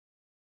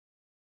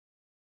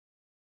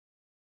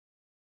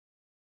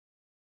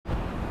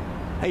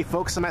Hey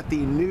folks, I'm at the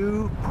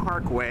new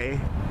Parkway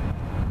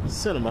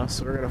Cinema,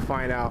 so we're going to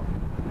find out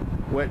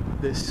what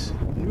this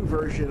new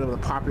version of the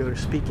popular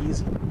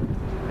speakeasy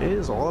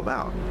is all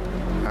about.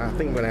 I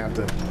think I'm going to have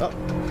to,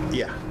 oh,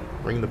 yeah,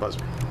 ring the buzzer.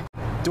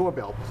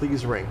 Doorbell,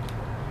 please ring.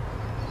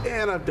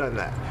 And I've done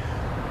that.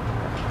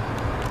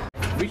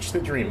 Reach the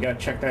Dream, gotta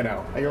check that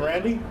out. Are you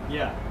Randy?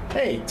 Yeah.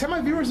 Hey, tell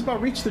my viewers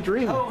about Reach the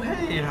Dream. Oh,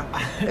 hey.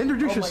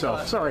 Introduce Oh yourself,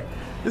 God. sorry.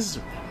 This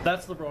is...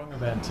 That's the wrong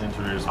event to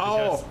introduce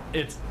because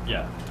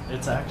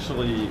it's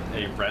actually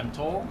a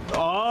rental.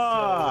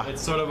 Ah! So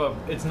it's sort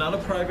of it's not a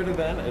private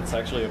event, it's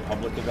actually a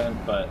public event,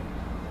 but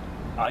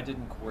I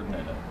didn't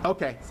coordinate it.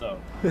 Okay. So.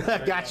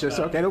 Gotcha,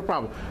 so, okay, no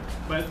problem.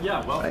 But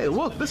yeah, well. Hey,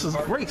 look, this is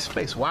great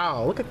space.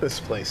 Wow, look at this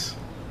place.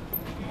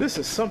 This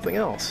is something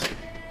else.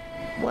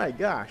 My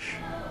gosh.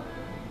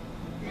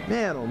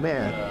 Man, oh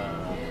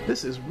man.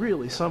 This is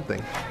really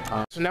something.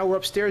 So now we're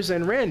upstairs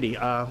and Randy,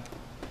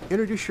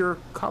 introduce your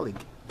colleague,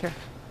 Karen.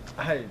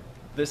 Hi,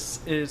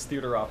 this is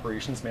Theater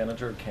Operations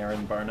Manager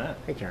Karen Barnett.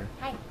 Hey, Karen.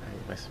 Hi. Hey,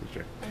 nice to meet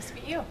you. Nice to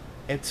meet you.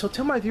 And so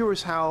tell my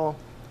viewers how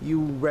you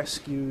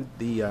rescued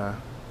the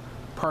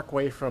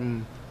Parkway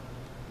from,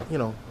 you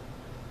know,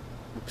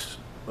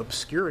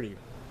 obscurity.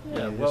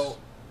 Yeah, well,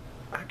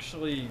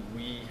 actually,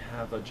 we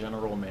have a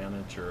general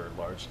manager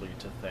largely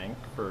to thank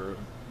for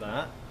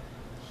that.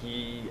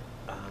 He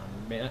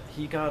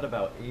got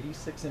about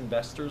 86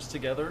 investors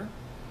together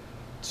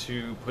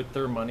to put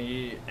their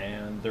money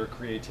and their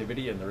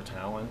creativity and their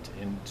talent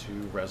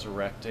into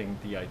resurrecting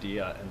the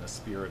idea and the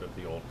spirit of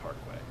the old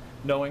Parkway,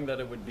 knowing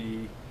that it would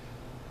be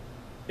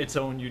its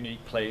own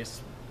unique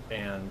place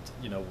and,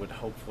 you know, would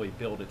hopefully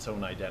build its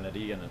own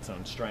identity and its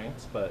own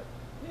strengths. But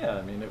yeah,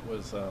 I mean, it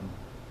was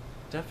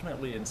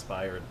definitely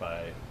inspired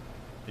by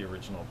the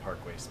original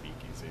Parkway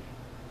Speakeasy.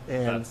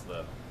 And that's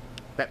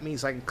that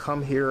means I can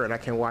come here and I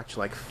can watch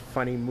like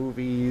funny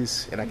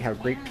movies and I can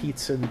have great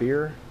pizza and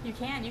beer. You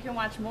can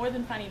watch more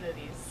than funny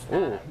movies.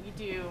 Ooh. You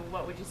do,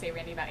 what would you say,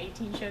 Randy, about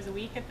 18 shows a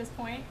week at this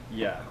point?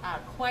 Yeah.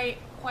 Quite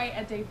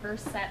a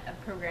diverse set of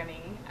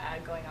programming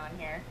going on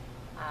here.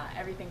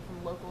 Everything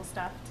from local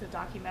stuff to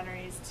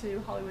documentaries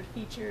to Hollywood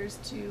features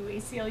to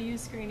ACLU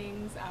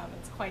screenings.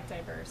 It's quite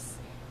diverse.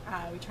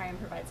 We try and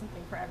provide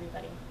something for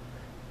everybody.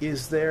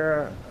 Is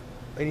there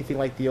anything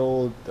like the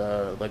old,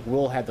 like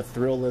Will had the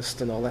Thrill List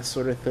and all that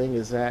sort of thing?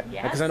 Is that,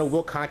 Yes. because I know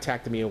Will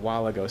contacted me a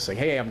while ago saying,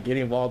 hey, I'm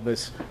getting involved in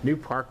this new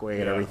Parkway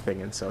and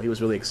everything, and so he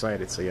was really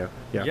excited, so yeah.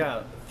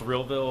 Yeah,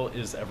 Thrillville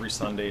is every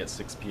Sunday at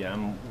 6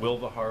 p.m. Will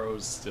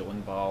Vaharo's still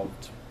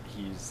involved.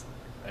 He's,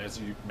 as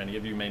many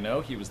of you may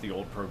know, he was the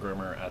old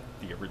programmer at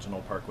the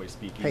original Parkway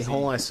Speakeasy. Hey,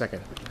 hold on a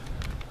second.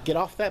 Get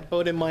off that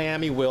boat in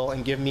Miami, Will,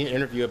 and give me an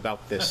interview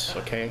about this,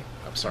 okay?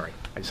 I'm sorry,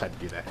 I just had to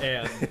do that.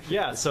 And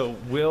yeah, so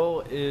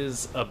Will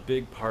is a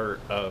big part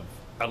of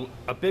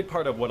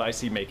what I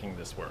see making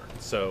this work.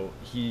 So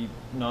he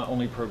not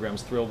only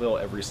programs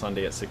Thrillville every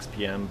Sunday at 6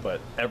 p.m.,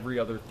 but every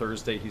other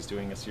Thursday he's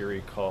doing a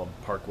series called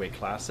Parkway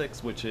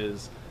Classics, which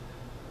is,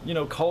 you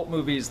know, cult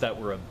movies that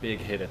were a big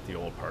hit at the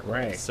old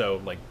Parkway. Right.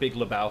 So like Big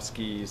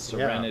Lebowski,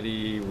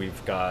 Serenity,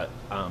 we've got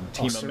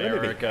Team Serenity.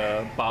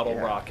 America, Bottle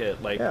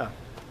Rocket, like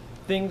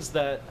things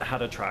that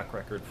had a track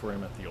record for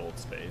him at the old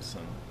space.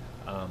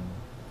 And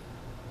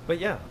but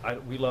yeah,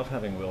 we love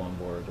having Will on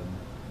board,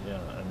 and yeah,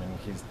 I mean,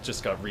 he's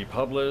just got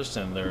republished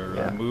and there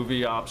are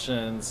movie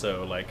options,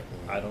 so like,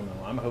 I don't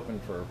know, I'm hoping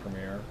for a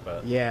premiere,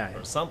 but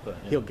or something.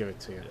 He'll give it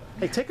to you. Yeah.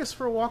 Hey, take us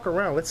for a walk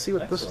around. Let's see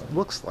what this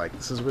looks like.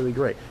 This is really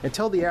great. And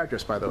tell the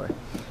address, by the way.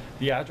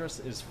 The address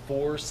is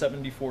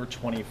 474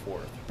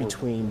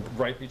 24th.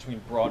 Right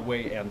between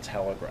Broadway and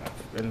Telegraph.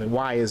 And the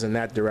Y is in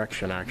that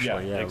direction,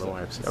 actually. Yeah, exactly.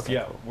 The YMCA. Okay,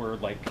 yeah, cool. we're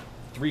like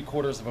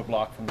 3/4 of a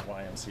block from the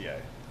YMCA.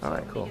 All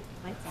right, cool.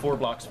 4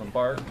 blocks from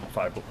BART,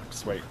 5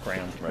 blocks,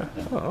 Grand, right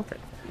now. Oh, okay.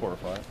 4 or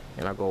 5.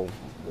 And I'll go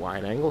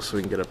wide angle so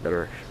we can get a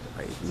better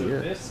idea. So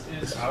this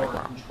is our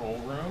control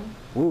room.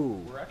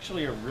 Ooh. We're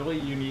actually a really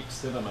unique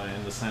cinema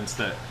in the sense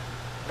that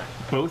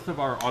both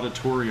of our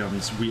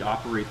auditoriums, we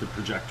operate the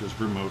projectors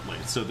remotely.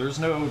 So there's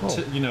no,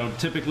 you know,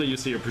 typically you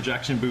see a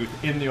projection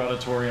booth in the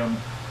auditorium.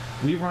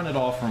 We run it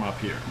all from up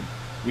here.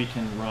 We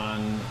can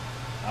run,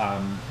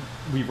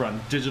 we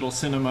run digital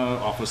cinema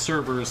off of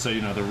servers, so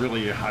you know they're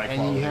really high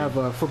quality. And you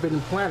have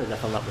Forbidden Planet,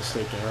 if I'm not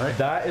mistaken, right?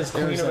 That is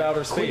Queen of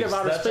Outer Space. Queen of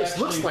Outer Space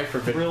looks like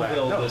Forbidden Planet.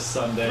 Thrillville this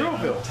Sunday.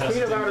 Thrillville,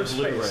 Queen of Outer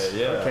Space.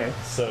 Yeah. Okay.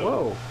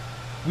 So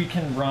we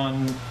can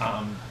run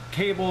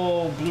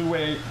cable,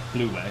 Blu-ray.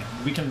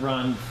 We can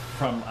run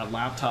from a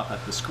laptop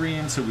at the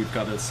screen, so we've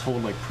got this whole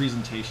like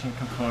presentation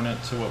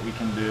component to what we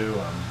can do.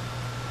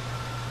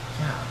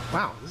 Yeah.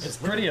 Wow. It's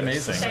pretty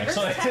amazing,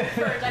 actually.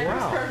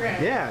 Diverse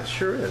program. Yeah, it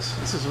sure is.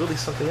 This is really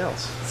something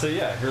else. So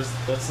yeah,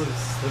 that's the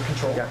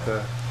control. We got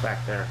the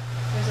back there.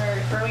 There's our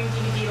growing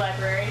DVD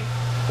library.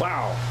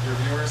 Wow. Your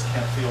viewers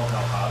can't feel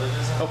how hot it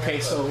is in Okay,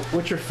 here, so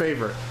what's your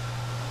favorite?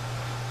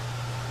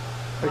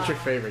 What's your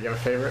favorite? You have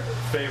a favorite?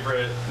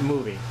 Favorite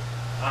movie?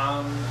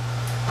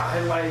 I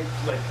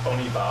like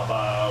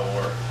Onibaba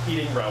or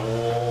Eating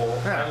Raoul.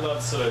 Yeah. I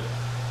love sort of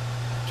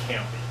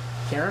campy.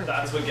 Karen?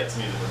 That's what gets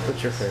me to the movies.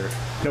 What's your favorite?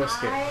 No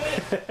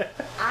escape.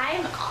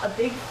 I'm a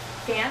big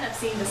fan of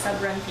seeing the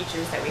sub-run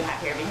features that we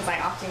have here because I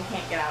often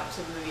can't get out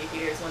to the movie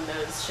theaters when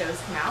those shows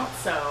come out.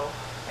 So,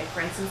 like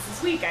for instance,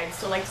 this week I'd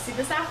still like to see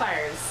the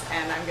Sapphires,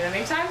 and I'm gonna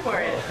make time for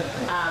it.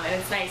 And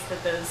it's nice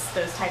that those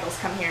titles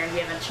come here and we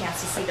have a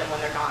chance to see them when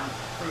they're gone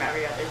from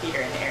every other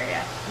theater in the area.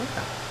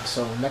 Yeah.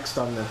 So next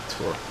on the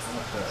tour.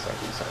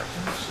 Sorry.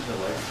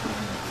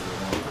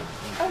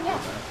 Oh yeah.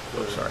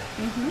 Oh, sorry.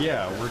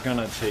 Yeah, we're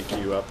gonna take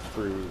you up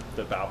through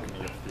the balcony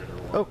of Theater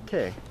 1.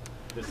 Okay.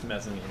 This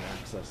mezzanine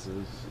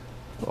accesses.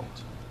 Cool.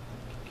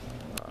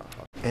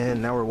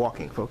 And now we're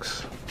walking,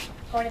 folks.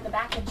 Going to the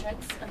back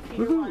entrance of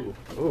Theater 1.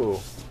 Ooh.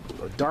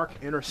 A dark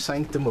inner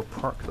sanctum of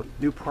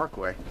New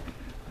Parkway.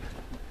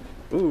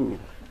 Ooh.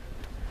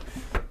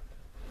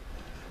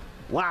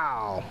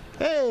 Wow.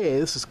 Hey,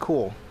 this is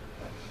cool.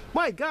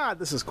 My God,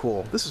 this is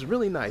cool. This is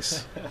really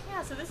nice.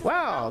 Yeah, so this is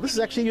Wow, this is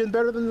actually even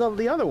better than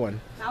the other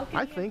one. balcony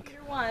I of think.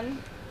 Theater 1.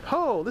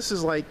 Oh, this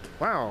is like,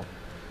 wow.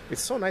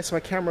 It's so nice. My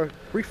camera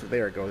briefly,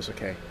 there it goes.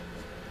 Okay.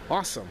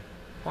 Awesome.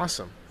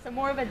 Awesome. So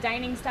more of a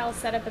dining style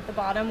setup at the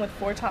bottom with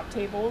 4 top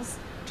tables,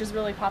 which is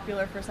really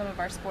popular for some of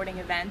our sporting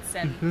events,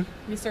 and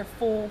we serve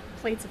full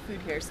plates of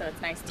food here, so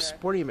it's nice to...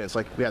 Sporting events,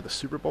 like we had the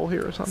Super Bowl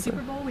here or something?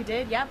 Super Bowl we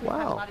did, yeah. We had a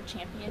Wow. lot of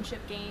championship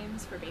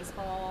games for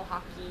baseball,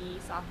 hockey,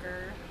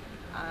 soccer,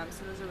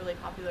 so those are really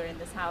popular in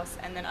this house.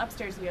 And then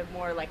upstairs we have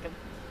more like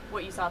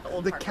what you saw at the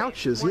old The Parkway.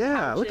 couches, More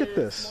yeah, look at couches,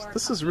 this. more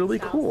This is coffee really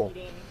style cool.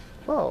 seating.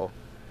 Whoa.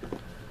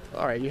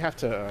 All right, you have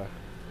to,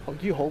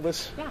 do you hold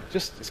this? Yeah.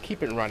 Just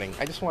keep it running.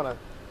 I just want to,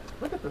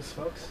 look at this,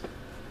 folks.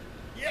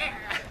 Yeah!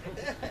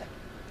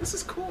 This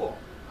is cool.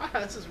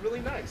 This is really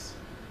nice.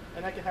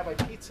 And I can have my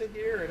pizza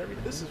here and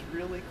everything. This is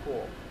really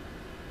cool.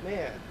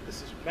 Man,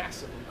 this is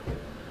massively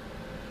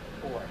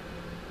cool. Boy.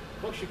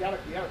 Folks, you gotta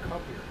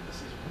come here. This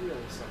is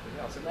really something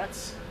else. And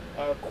that's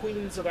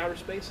Queens of Outer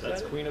Space, is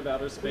That's that it? Queen of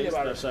Outer Space. of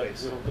Outer That's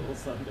Space. that little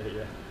Sunday,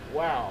 yeah.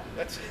 Wow.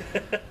 That's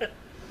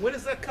when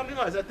is that coming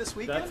on? Is that this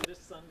weekend? That's this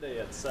Sunday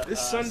at This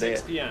Sunday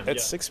 6 p.m. at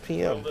 6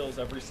 p.m. Bill's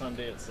every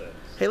Sunday at 6.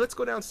 Hey, let's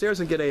go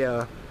downstairs and get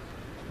a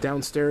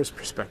downstairs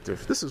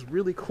perspective. This is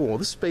really cool.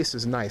 This space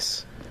is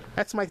nice.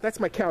 That's my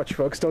couch,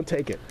 folks. Don't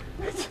take it.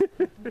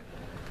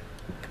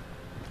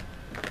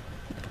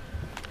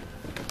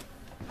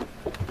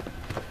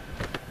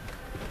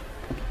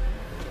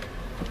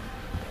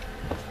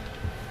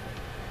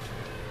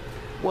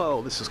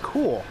 Whoa, this is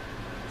cool.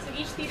 So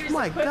each theater is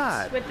My equipped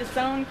God. with its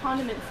own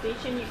condiment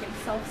station. You can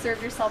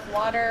self-serve yourself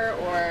water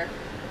or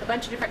a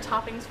bunch of different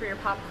toppings for your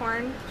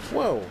popcorn.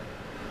 Whoa.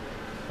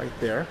 Right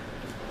there.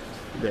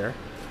 There.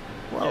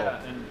 Whoa.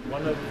 Yeah, and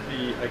one of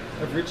the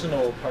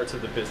original parts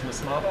of the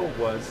business model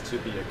was to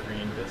be a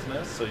green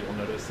business. So you'll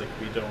notice like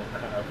we don't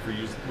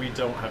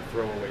have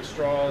throwaway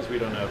straws, we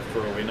don't have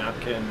throwaway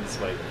napkins.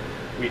 Like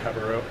we have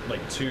our own,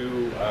 like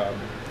 2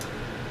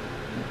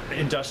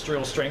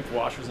 industrial strength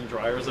washers and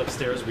dryers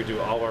upstairs. We do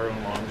all our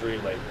own laundry.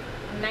 Like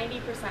 90%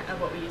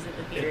 of what we use at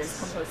the theater is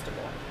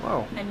compostable.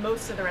 Whoa. And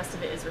most of the rest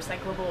of it is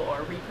recyclable or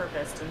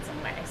repurposed in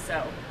some way.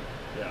 So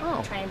yeah. Oh.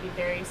 we try and be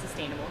very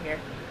sustainable here.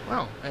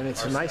 Wow. And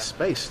it's Our a nice staff.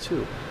 space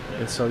too. Yeah.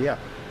 And so yeah.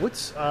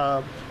 What's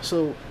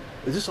so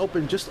is this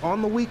open just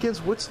on the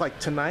weekends? What's like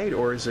tonight,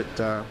 or is it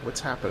what's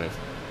happening?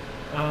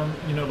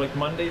 You know, like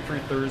Monday through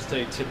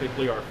Thursday,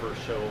 typically our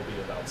first show will be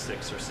about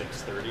 6 or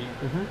 6:30.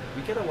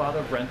 We get a lot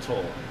of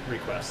rental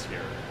requests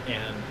here,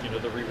 and you know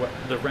the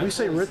rentals. When you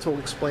say rental,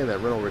 explain that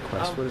rental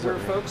request. What does that We're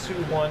mean? folks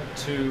who want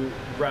to,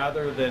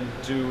 rather than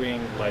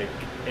doing like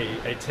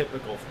a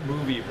typical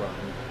movie run,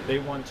 they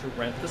want to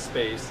rent the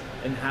space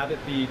and have it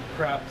be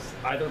perhaps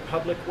either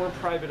public or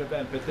private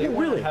event, but they Yeah,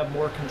 want really? to have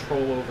more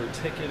control over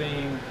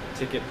ticketing,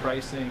 ticket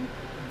pricing,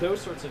 those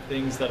sorts of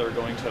things that are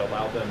going to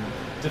allow them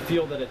to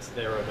feel that it's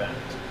their event.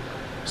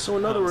 So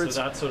in other words,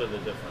 so that's sort of the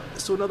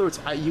difference. so in other words,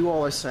 you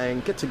all are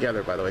saying, get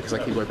together, by the way, because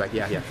I keep going back.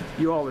 Yeah, yeah.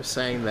 You all are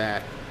saying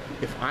that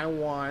if I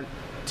want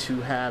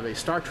to have a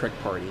Star Trek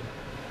party,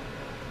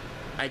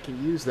 I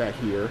can use that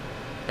here.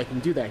 I can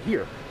do that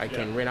here. I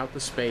can Yeah. rent out the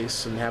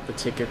space and have the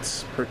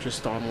tickets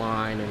purchased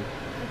online. And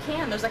You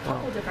can. There's a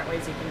couple different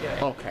ways you can do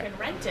it. Okay. You can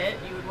rent it.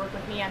 You would work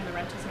with me. I'm the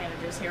rentals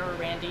managers here, or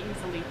Randy, who's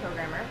the lead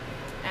programmer.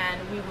 And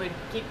we would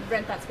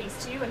rent that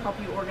space to you and help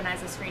you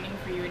organize a screening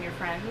for you and your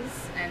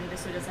friends. And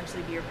this would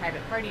essentially be your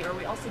private party. Or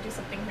we also do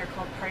something here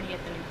called Party at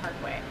the New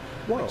Parkway,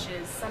 Whoa. which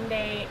is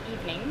Sunday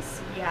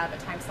evenings. We have a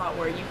time slot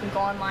where you can go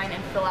online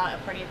and fill out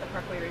a Party at the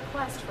Parkway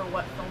request for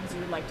what films you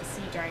would like to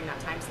see during that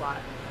time slot.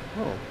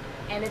 oh,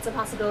 And it's a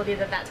possibility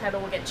that that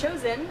title will get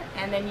chosen,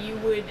 and then you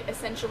would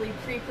essentially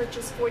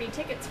pre-purchase 40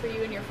 tickets for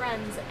you and your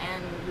friends,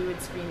 and we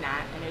would screen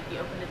that, and it would be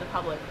open to the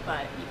public.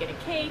 But you get a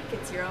cake,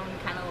 it's your own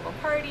kind of little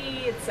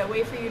party. It's a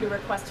way for you to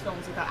request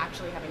films without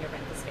actually having to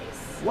rent the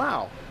space.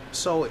 wow.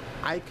 So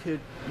I could.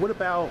 What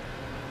about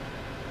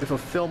if a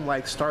film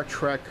like Star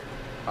Trek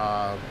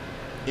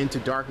Into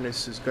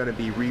Darkness is going to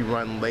be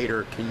rerun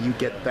later? Can you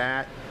get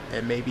that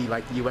and maybe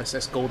like the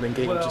USS Golden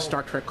Gate, which Well- is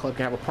Star Trek Club,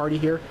 can have a party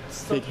here.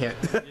 So- Big hint.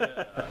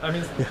 Yeah, I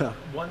mean, Yeah.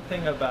 one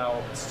thing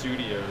about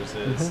studios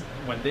is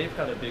when they've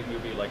got a big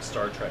movie like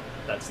Star Trek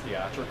that's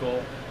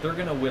theatrical, they're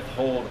going to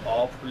withhold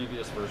all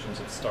previous versions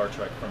of Star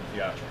Trek from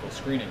theatrical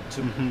screening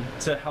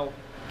to help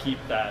keep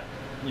that,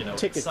 Tickets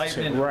to-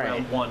 excitement right.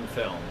 around one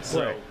film.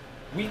 So Right.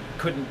 we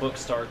couldn't book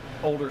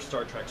older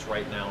Star Treks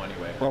right now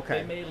anyway.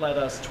 Okay. They may let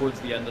us towards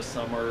the end of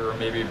summer or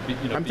maybe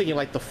I'm thinking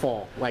like the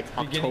fall, like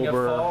beginning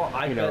October. of fall.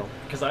 I you bet know.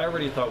 because I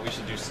already thought we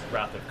should do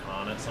Wrath of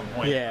Khan at some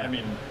point. Yeah. I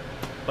mean,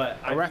 but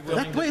A Wrath,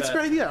 it's a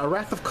great idea. A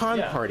Wrath of Khan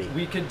yeah, party.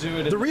 We could do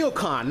it. The real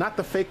Khan, not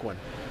the fake one.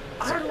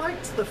 I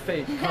liked the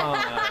fake Khan.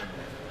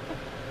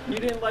 You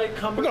didn't like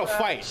Cumberbatch? We're gonna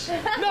fight.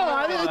 No,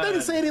 I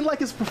didn't say I didn't like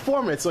his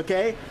performance.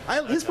 Okay,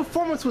 his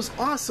performance was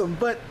awesome,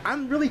 but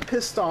I'm really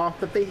pissed off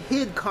that they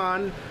hid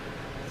Khan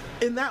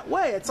in that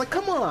way. It's like,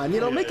 come on,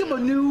 make him a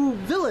new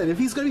villain. If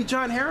he's gonna be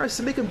John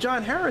Harrison, make him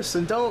John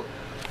Harrison. Don't.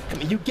 I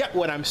mean, you get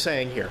what I'm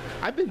saying here.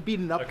 I've been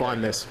beaten up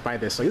on this by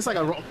this. Like, it's like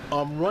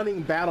a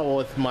running battle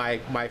with my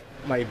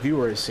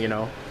viewers.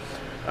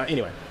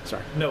 Anyway,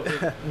 sorry. No,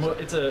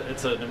 it's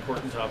an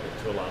important topic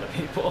to a lot of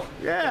people.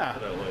 Yeah.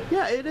 Definitely.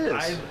 Yeah, it is.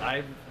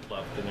 I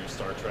loved the new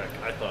Star Trek.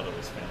 I thought it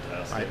was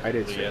fantastic. I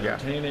did really too, yeah.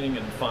 entertaining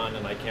and fun,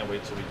 and I can't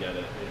wait till we get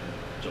it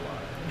in July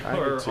I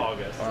or did too.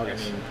 August. I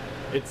August. mean,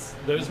 it's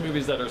those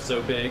movies that are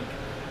so big.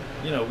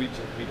 We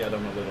get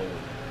them a little.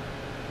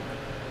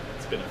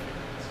 It's been a few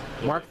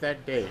months. Mark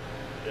that date.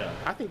 Yeah.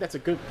 I think that's a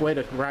good way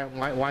to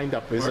wind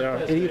up. Is Mark there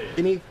that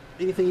date.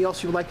 anything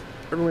else you would like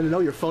everyone to know?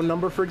 Your phone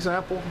number, for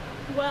example?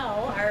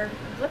 Well,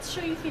 let's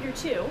show you Theater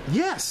 2.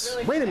 Yes.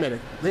 Really Wait a quick.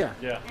 minute. Yeah.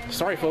 Yeah.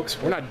 Sorry, folks.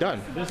 We're not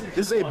done. This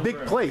This is a fun big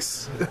for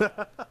place. Because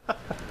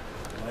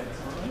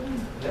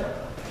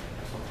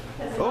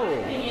Oh. in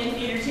my opinion,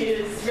 Theater 2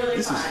 is really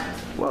This is fun.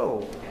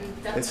 whoa.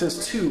 And It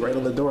says 2 right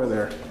on the door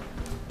there.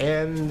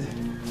 And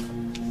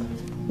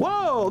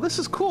whoa, this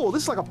is cool.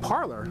 This is like a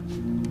parlor.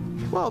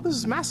 Whoa, this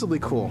is massively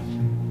cool.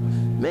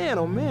 Man,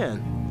 oh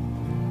man.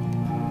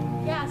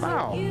 Yeah, so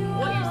Wow.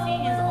 what you're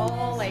seeing is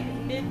all like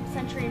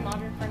mid-century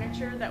modern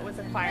furniture that was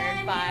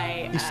acquired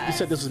by. You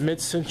said this is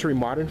mid-century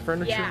modern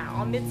furniture? Yeah,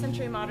 all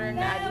mid-century modern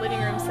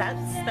living room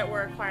sets that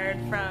were acquired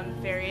from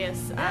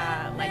various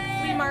like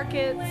flea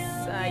markets,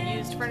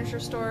 used furniture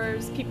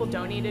stores. People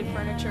donated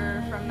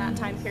furniture from that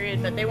time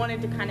period, but they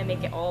wanted to kind of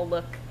make it all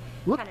look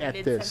Look kind at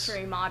of this.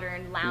 mid-century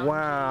modern, loungy.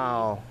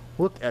 Wow.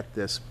 Look at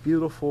this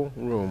beautiful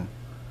room.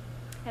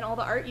 And all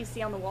the art you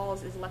see on the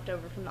walls is left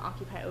over from the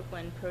Occupy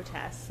Oakland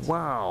protest.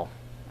 Wow.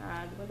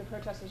 When the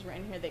protesters were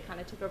in here, they kind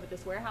of took over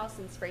this warehouse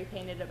and spray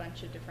painted a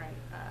bunch of different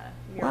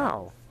murals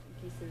Wow.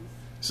 and pieces.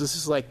 So this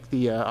is like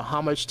the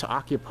homage to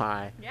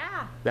Occupy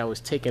Yeah, that was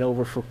taken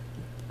over for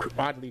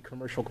oddly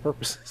commercial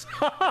purposes.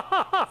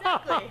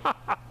 exactly.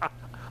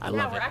 I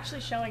Yeah, love we're it.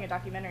 actually showing a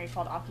documentary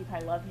called Occupy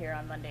Love here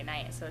on Monday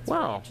night, so it's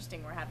Wow. really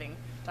interesting. We're having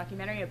a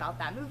documentary about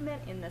that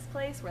movement in this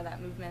place, where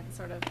that movement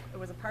sort of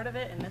was a part of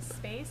it in this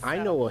space. I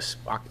so-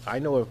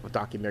 know a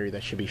documentary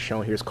that should be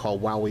shown here. It's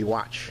called While We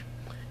Watch.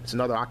 It's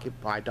another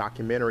Occupy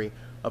documentary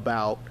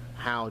about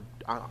how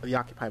the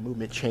Occupy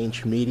movement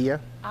changed media.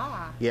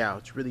 Ah, Yeah,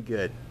 it's really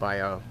good. By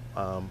a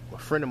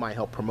friend of mine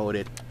helped promote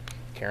it,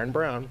 Karen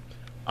Brown,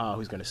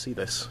 who's going to see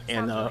this.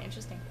 sounds really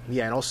interesting.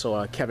 Yeah, and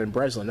also Kevin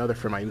Breslin, another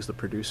friend of mine who's the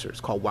producer. It's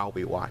called While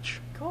We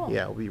Watch. Cool.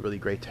 Yeah, it'll be really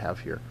great to have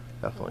here.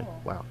 Definitely.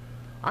 Cool. Wow.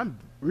 I'm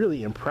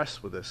really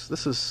impressed with this.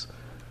 This is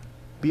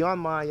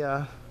beyond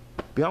my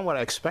beyond what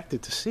I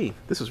expected to see.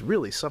 This is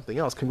really something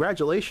else.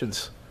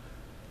 Congratulations.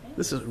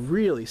 This is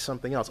really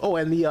something else. Oh,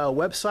 and the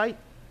website?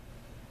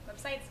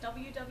 Website's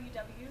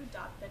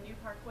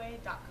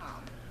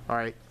www.thenewparkway.com. All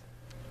right.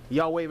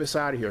 Y'all wave us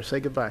out of here.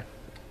 Say goodbye.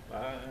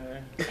 Bye.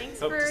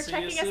 Thanks Hope to for see you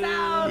checking us soon.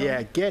 out.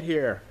 Yeah, get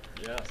here.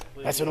 Yes,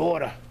 please. That's an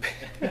order.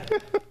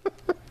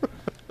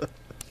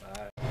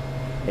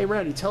 Hey,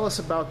 Randy, tell us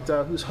about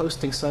who's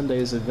hosting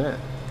Sunday's event.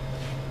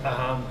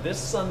 This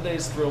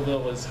Sunday's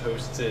Thrillville is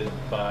hosted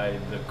by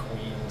the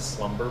Queen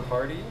Slumber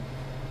Party,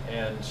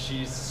 and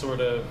she's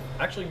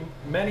actually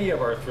many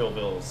of our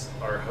Thrillvilles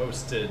are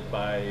hosted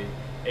by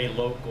a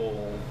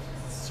local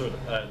sort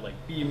of like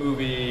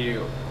B-movie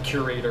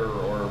curator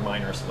or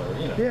minor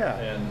celebrity, Yeah.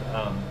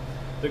 And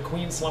the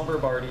Queen Slumber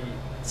Party.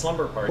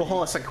 Well, hold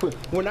on a second.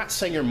 We're not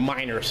saying you're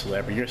minor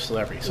celebrity. You're a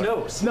celebrity. Sorry.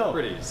 No,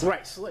 celebrities. No. Right.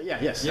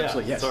 Yes. Yeah,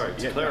 Absolutely. Yes. sorry,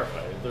 to Yeah,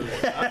 clarify,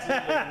 there's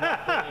absolutely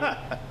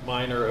nothing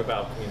minor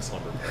about Queen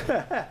Slumber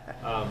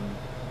Party.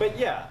 But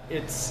yeah,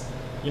 it's,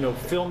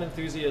 film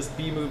enthusiasts,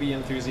 B-movie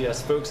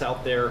enthusiasts, folks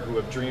out there who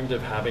have dreamed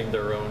of having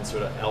their own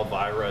sort of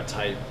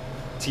Elvira-type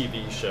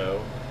TV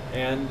show.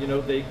 And,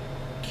 they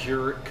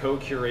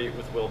co-curate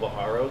with Will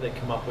Baharo. They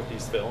come up with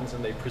these films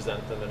and they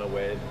present them in a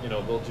way,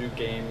 they'll do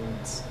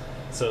games.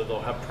 So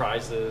they'll have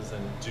prizes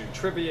and do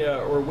trivia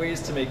or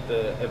ways to make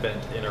the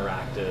event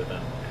interactive.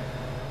 And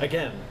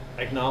again,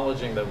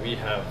 acknowledging that we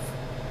have,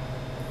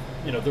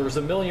 there's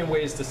a million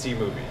ways to see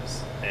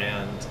movies.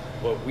 And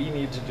what we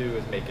need to do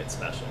is make it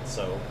special.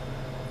 So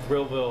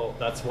Thrillville,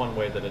 that's one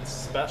way that it's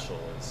special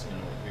is,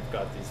 we've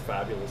got these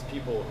fabulous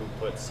people who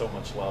put so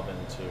much love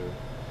into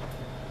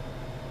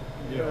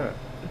you know,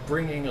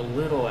 bringing a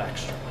little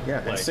extra. Yeah,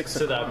 like, at 6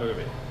 to o'clock. that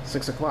movie.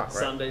 6 o'clock, right?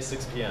 Sunday,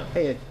 6 p.m.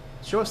 Hey,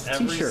 show us the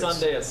Every t-shirts.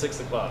 Sunday at 6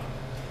 o'clock.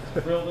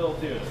 Real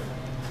Theater.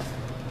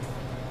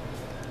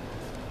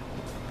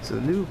 So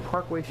the new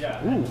Parkway.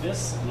 Yeah, Ooh. and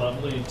this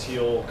lovely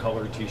teal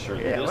color T-shirt.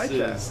 Yeah, I this like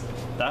is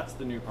that. that's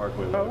the new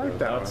Parkway I logo. like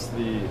that That's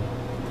one. the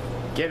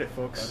Get it,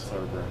 folks. that's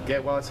our brand. Get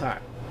it while it's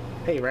hot.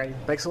 Hey, Randy,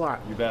 thanks a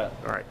lot. You bet.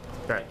 All right.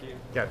 All right. Thank you.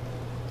 Got it.